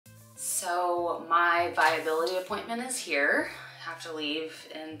So my viability appointment is here. I have to leave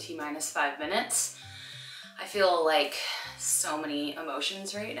in T-minus 5 minutes. I feel like so many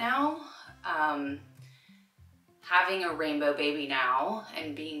emotions right now. Having a rainbow baby now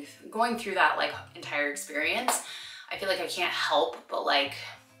and going through that like entire experience, I feel like I can't help but like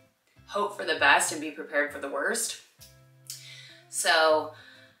hope for the best and be prepared for the worst. So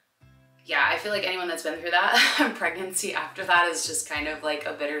yeah, I feel like anyone that's been through that pregnancy after that is just kind of like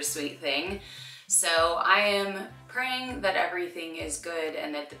a bittersweet thing. So I am praying that everything is good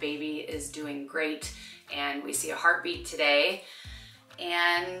and that the baby is doing great, and we see a heartbeat today.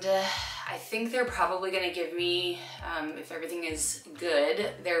 And I think they're probably gonna give me, if everything is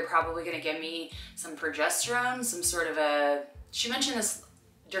good, they're probably gonna give me some progesterone, some sort of a, she mentioned this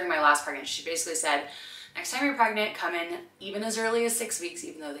during my last pregnancy. She basically said, next time you're pregnant, come in even as early as 6 weeks,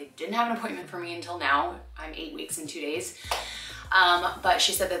 even though they didn't have an appointment for me until now. I'm 8 weeks and 2 days. But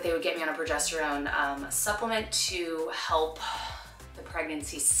she said that they would get me on a progesterone supplement to help the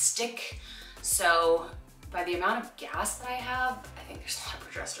pregnancy stick. So by the amount of gas that I have, I think there's a lot of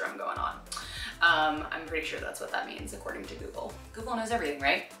progesterone going on. I'm pretty sure that's what that means according to Google. Google knows everything,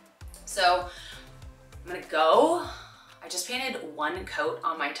 right? So I'm gonna go. I just painted one coat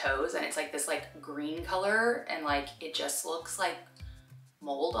on my toes and it's like this like green color, and like it just looks like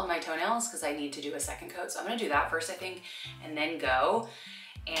mold on my toenails because I need to do a second coat. So I'm gonna do that first, I think, and then go.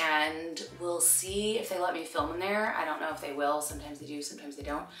 And we'll see if they let me film in there. I don't know if they will. Sometimes they do, sometimes they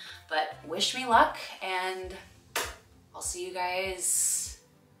don't. But wish me luck, and I'll see you guys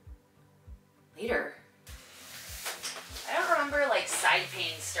later. I don't remember like side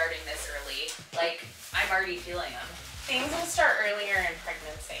pains starting this early. Like I'm already feeling them. Things will start earlier in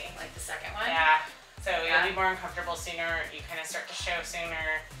pregnancy. Like the second one? Yeah. So you'll be more uncomfortable sooner. You kind of start to show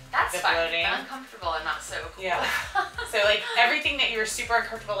sooner. That's the fine. bloating. Uncomfortable and not so cool. Yeah. So like everything that you were super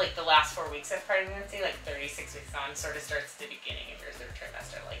uncomfortable like the last 4 weeks of pregnancy, like 36 weeks on, sort of starts at the beginning of your third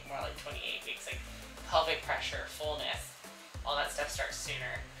trimester, like more like 28 weeks, like pelvic pressure, fullness, all that stuff starts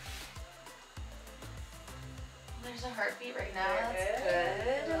sooner. There's a heartbeat right now. That's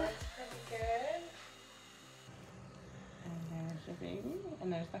good. That's pretty good. And there's your baby,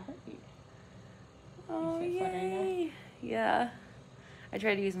 and there's the heartbeat. Oh, yay. Yeah. I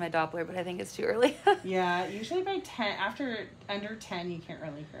tried to use my Doppler, but I think it's too early. Yeah, usually by 10, under 10, you can't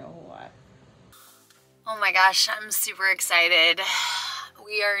really hear a whole lot. Oh my gosh, I'm super excited.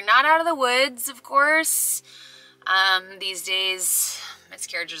 We are not out of the woods, of course. These days,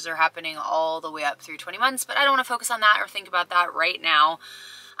 miscarriages are happening all the way up through 20 months, but I don't want to focus on that or think about that right now.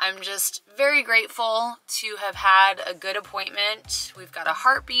 I'm just very grateful to have had a good appointment. We've got a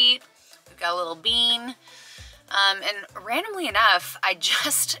heartbeat. We've got a little bean. And randomly enough, I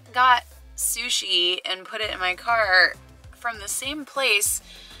just got sushi and put it in my car from the same place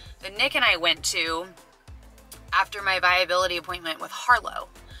that Nick and I went to after my viability appointment with Harlow.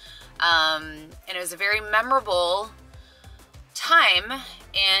 And it was a very memorable time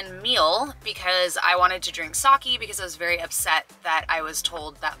and meal because I wanted to drink sake because I was very upset that I was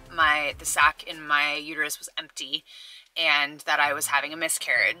told that the sac in my uterus was empty and that I was having a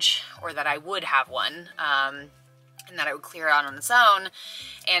miscarriage, or that I would have one, and that I would clear out on its own.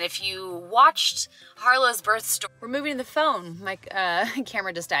 And if you watched Harlow's birth story, we're moving to the phone, my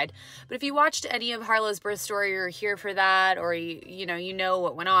camera just died. But if you watched any of Harlow's birth story, or here for that, or you know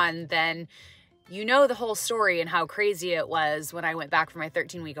what went on, then you know the whole story and how crazy it was when I went back for my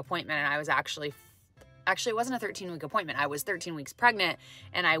 13-week appointment. And I was actually it wasn't a 13-week appointment. I was 13 weeks pregnant,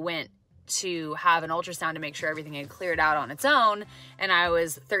 and I went to have an ultrasound to make sure everything had cleared out on its own. And I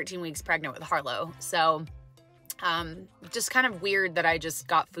was 13 weeks pregnant with Harlow. So just kind of weird that I just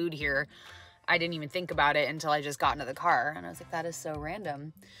got food here. I didn't even think about it until I just got into the car, and I was like, that is so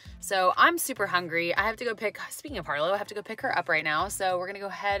random. So I'm super hungry. I have to go speaking of Harlow, I have to go pick her up right now. So we're gonna go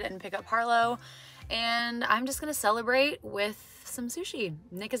ahead and pick up Harlow, and I'm just gonna celebrate with some sushi.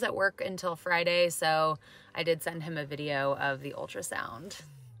 Nick is at work until Friday, so I did send him a video of the ultrasound.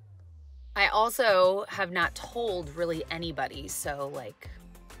 I also have not told really anybody, so like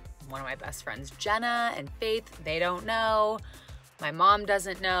one of my best friends, Jenna and Faith, they don't know. My mom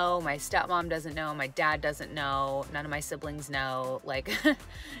doesn't know, my stepmom doesn't know, my dad doesn't know, none of my siblings know. Like,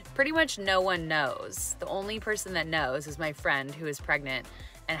 pretty much no one knows. The only person that knows is my friend who is pregnant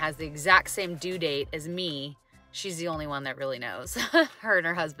and has the exact same due date as me. She's the only one that really knows, her and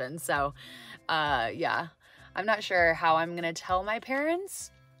her husband. So, yeah, I'm not sure how I'm gonna tell my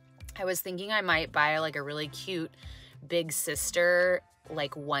parents. I was thinking I might buy like a really cute big sister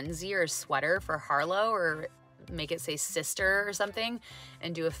like onesie or sweater for Harlow, or make it say sister or something,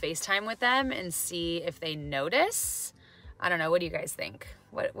 and do a FaceTime with them and see if they notice. I don't know. What do you guys think?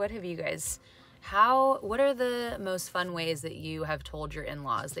 What have you guys, what are the most fun ways that you have told your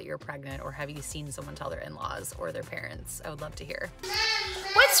in-laws that you're pregnant, or have you seen someone tell their in-laws or their parents? I would love to hear.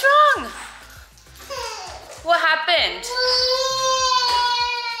 What's wrong? What happened?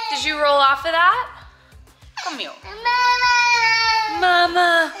 Did you roll off of that? Come here.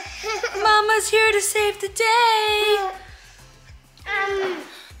 Mama. Mama's here to save the day.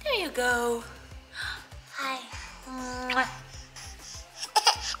 There you go. Hi.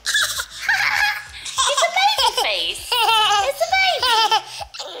 It's a baby face. It's a baby.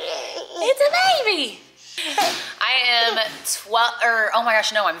 It's a baby. I am 12, or oh my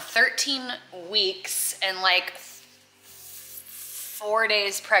gosh, no, I'm 13 weeks and like 4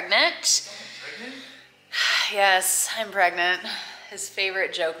 days pregnant. Pregnant? Yes, I'm pregnant. His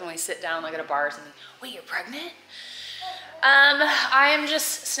favorite joke when we sit down like at a bar or something. Wait, you're pregnant? I am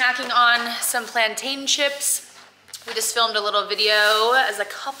just snacking on some plantain chips. We just filmed a little video as a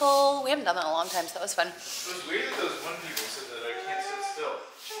couple. We haven't done that in a long time, so that was fun. It was weird that those one people said that I can't sit still.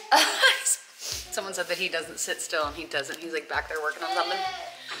 Someone said that he doesn't sit still, and he doesn't. He's like back there working on something.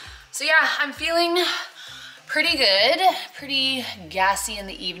 So yeah, I'm feeling pretty good. Pretty gassy in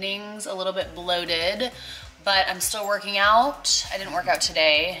the evenings, a little bit bloated, but I'm still working out. I didn't work out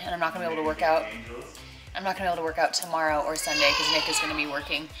today, and I'm not gonna be able to work out. I'm not gonna be able to work out tomorrow or Sunday because Nick is gonna be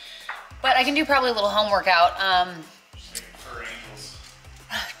working. But I can do probably a little home workout. Fur ankles.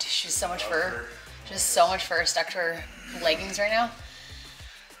 She's so much fur. Just so much fur stuck to her leggings right now.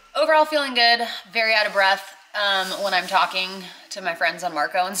 Overall feeling good, very out of breath when I'm talking to my friends on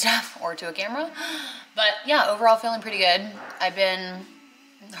Marco and stuff, or to a camera. But yeah, overall feeling pretty good.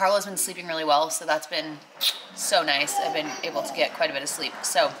 Harlow's been sleeping really well, so that's been so nice. I've been able to get quite a bit of sleep.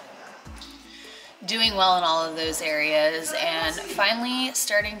 So doing well in all of those areas, and finally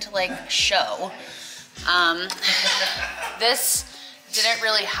starting to like show. This didn't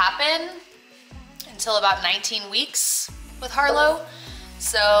really happen until about 19 weeks with Harlow.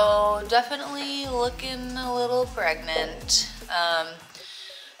 So definitely looking a little pregnant.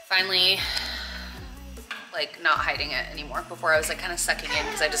 Finally, like not hiding it anymore. Before I was like kind of sucking in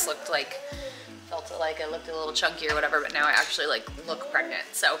because I just looked like, felt like I looked a little chunky or whatever, but now I actually like look pregnant.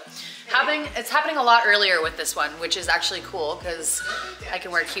 So it's happening a lot earlier with this one, which is actually cool because I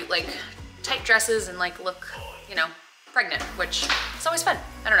can wear cute like tight dresses and like look, you know, pregnant, which is always fun.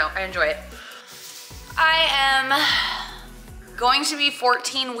 I don't know, I enjoy it. I am going to be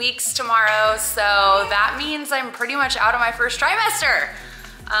 14 weeks tomorrow, so that means I'm pretty much out of my first trimester.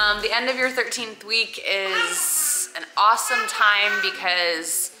 The end of your 13th week is an awesome time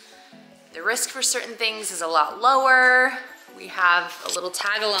because the risk for certain things is a lot lower. We have a little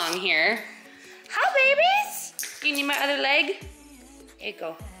tag along here. Hi, babies. You need my other leg? Here you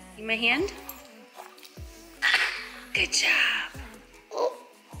go. Need my hand? Good job. Oh,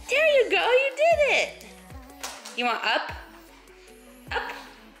 there you go, you did it. You want up? Up?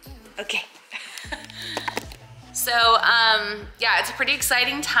 Okay. So, yeah, it's a pretty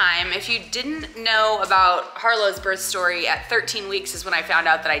exciting time. If you didn't know about Harlow's birth story, at 13 weeks is when I found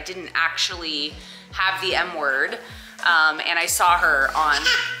out that I didn't actually have the M word. And I saw her on,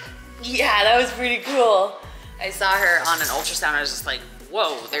 yeah, that was pretty cool. I saw her on an ultrasound. I was just like,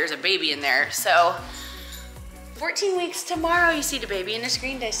 whoa, there's a baby in there. So, 14 weeks tomorrow, you see the baby in the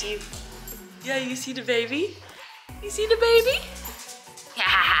screen. I see you. Yeah, you see the baby? You see the baby?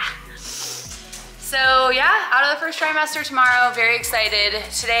 Yeah. So yeah, out of the first trimester tomorrow, very excited.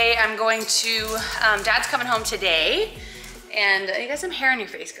 Today I'm going to, Dad's coming home today, and you got some hair on your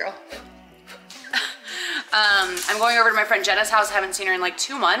face, girl. I'm going over to my friend Jenna's house. I haven't seen her in like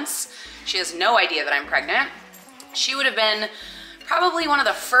 2 months. She has no idea that I'm pregnant. She would have been probably one of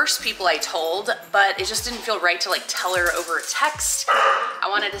the first people I told, but it just didn't feel right to like tell her over a text. I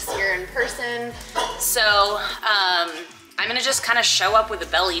wanted to see her in person. So I'm gonna just kind of show up with a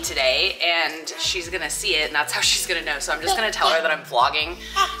belly today, and she's gonna see it, and that's how she's gonna know. So I'm just gonna tell her that I'm vlogging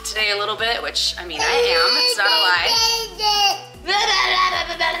today a little bit, which, I mean, I am, it's not a lie.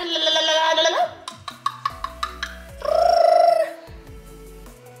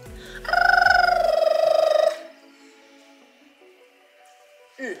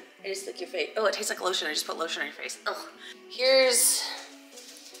 I just lick your face. Oh, it tastes like lotion. I just put lotion on your face. Oh. Here's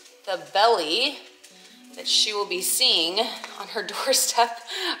the belly that she will be seeing on her doorstep.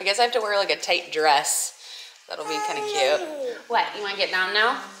 I guess I have to wear like a tight dress. That'll be kind of cute. What, you wanna get down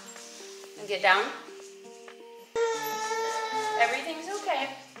now? You wanna get down? Everything's okay.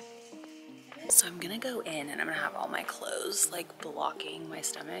 So I'm gonna go in and I'm gonna have all my clothes like blocking my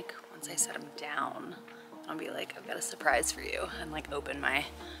stomach. Once I set them down, I'll be like, I've got a surprise for you, and like open my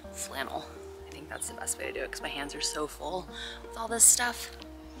flannel. I think that's the best way to do it because my hands are so full with all this stuff.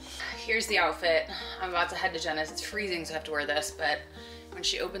 Here's the outfit. I'm about to head to Jenna's. It's freezing, so I have to wear this, but when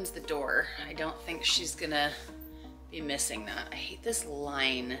she opens the door, I don't think she's gonna be missing that. I hate this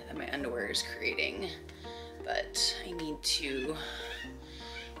line that my underwear is creating, but I need to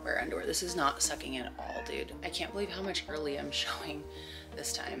wear underwear. This is not sucking at all, dude. I can't believe how much early I'm showing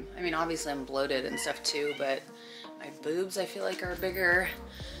this time. I mean, obviously I'm bloated and stuff too, but my boobs I feel like are bigger.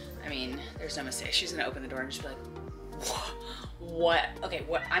 I mean, there's no mistake. She's gonna open the door and just be like, what? Okay,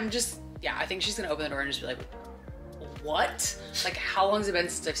 what? Yeah, I think she's gonna open the door and just be like, what? Like, how long's it been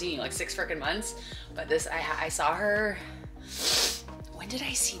since I've seen you? Like 6 freaking months? But this, I saw her, when did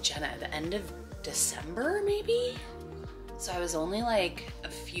I see Jenna? At the end of December, maybe? So I was only like a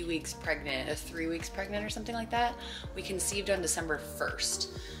few weeks pregnant, 3 weeks pregnant or something like that. We conceived on December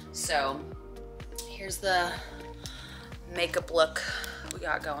 1st. So here's the makeup look we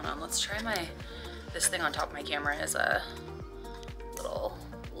got going on. Let's try this thing on top of my camera as a little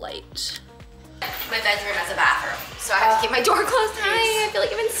light. My bedroom as a bathroom, so I have to keep my door closed. Hi, I feel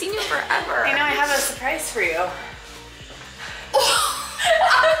like I haven't seen you forever. I know, I have a surprise for you.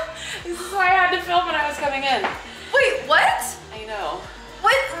 This is why I had to film when I was coming in. Wait, what? I know.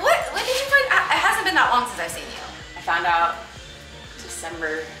 What did you find? It hasn't been that long since I've seen you. I found out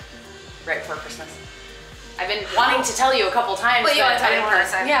December, right before Christmas. I've been wanting to tell you a couple times, but you want to tell me more.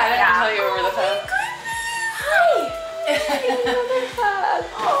 Yeah, I didn't tell you over the phone. Hi.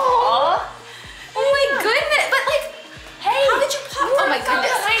 Oh my goodness! But like, hey, how did you pop? Oh my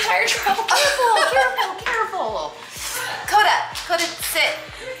goodness! My entire trouble. Careful. Coda, sit.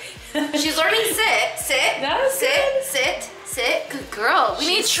 She's learning sit. That was Sit. Good girl. We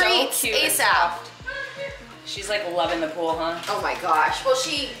need treats so cute ASAP. She's like loving the pool, huh? Oh my gosh. Well,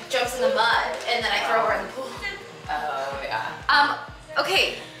 she jumps in the mud and then I throw her in the pool. Oh yeah.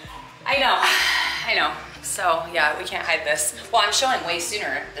 Okay. I know. So yeah, we can't hide this. Well, I'm showing way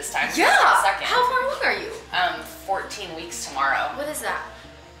sooner this time. Yeah. Second. How far along are you? 14 weeks tomorrow. What is that?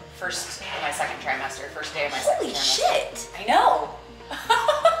 First of my second trimester. First day of my second Holy trimester. shit. I know.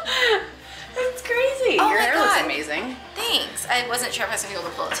 That's crazy. Oh Your my hair God. looks amazing. Thanks. I wasn't sure if I was gonna be able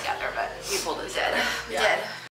to pull it together, but You pulled it we did. together. We Yeah. did.